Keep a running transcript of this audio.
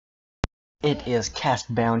It is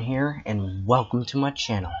Castbound here, and welcome to my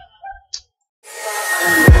channel.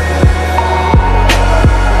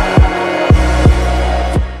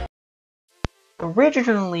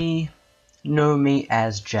 Originally, know me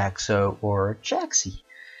as Jaxoh or Jaxie.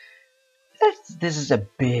 This is a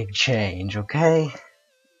big change, okay?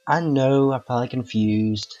 I know I probably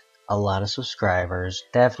confused a lot of subscribers.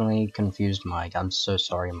 Definitely confused Mike. I'm so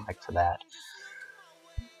sorry, Mike, for that.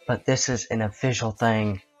 But this is an official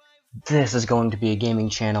thing. This is going to be a gaming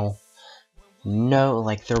channel. No,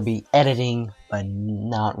 like, there'll be editing, but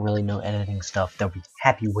not really no editing stuff. There'll be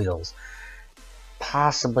Happy Wheels.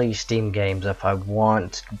 Possibly Steam games if I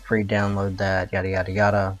want to pre-download that, yada yada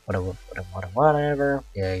yada, whatever,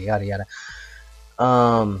 yeah, yada yada.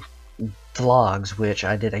 Vlogs, which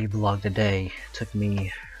I did a vlog today. Took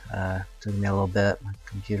me a little bit. My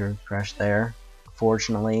computer crashed there,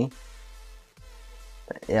 fortunately.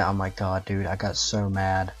 But yeah, oh my god, dude, I got so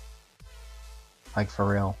mad. Like, for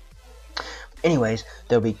real. Anyways,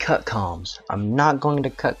 there'll be cut comms. I'm not going to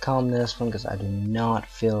cut comm this one because I do not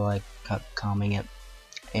feel like cut comming it,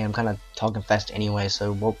 and I'm kind of talking fast anyway.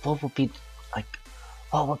 So what would be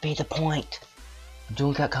the point of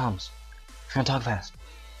doing cut comms? I'm trying to talk fast.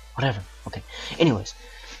 Whatever. Okay. Anyways,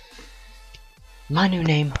 my new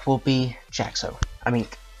name will be Jaxoh. I mean,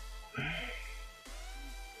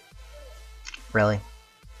 really?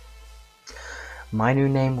 My new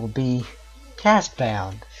name will be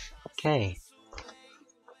Castbound. Okay.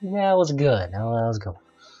 That was good. That was good.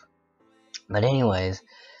 But anyways,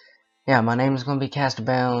 yeah, my name is going to be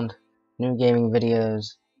Castbound. New gaming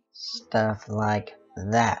videos, stuff like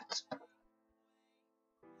that.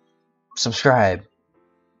 Subscribe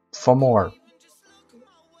for more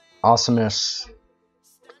awesomeness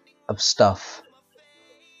of stuff.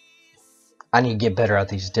 I need to get better at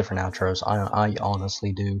these different outros. I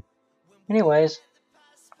honestly do. Anyways,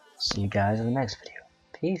 see you guys in the next video.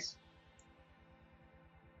 Peace.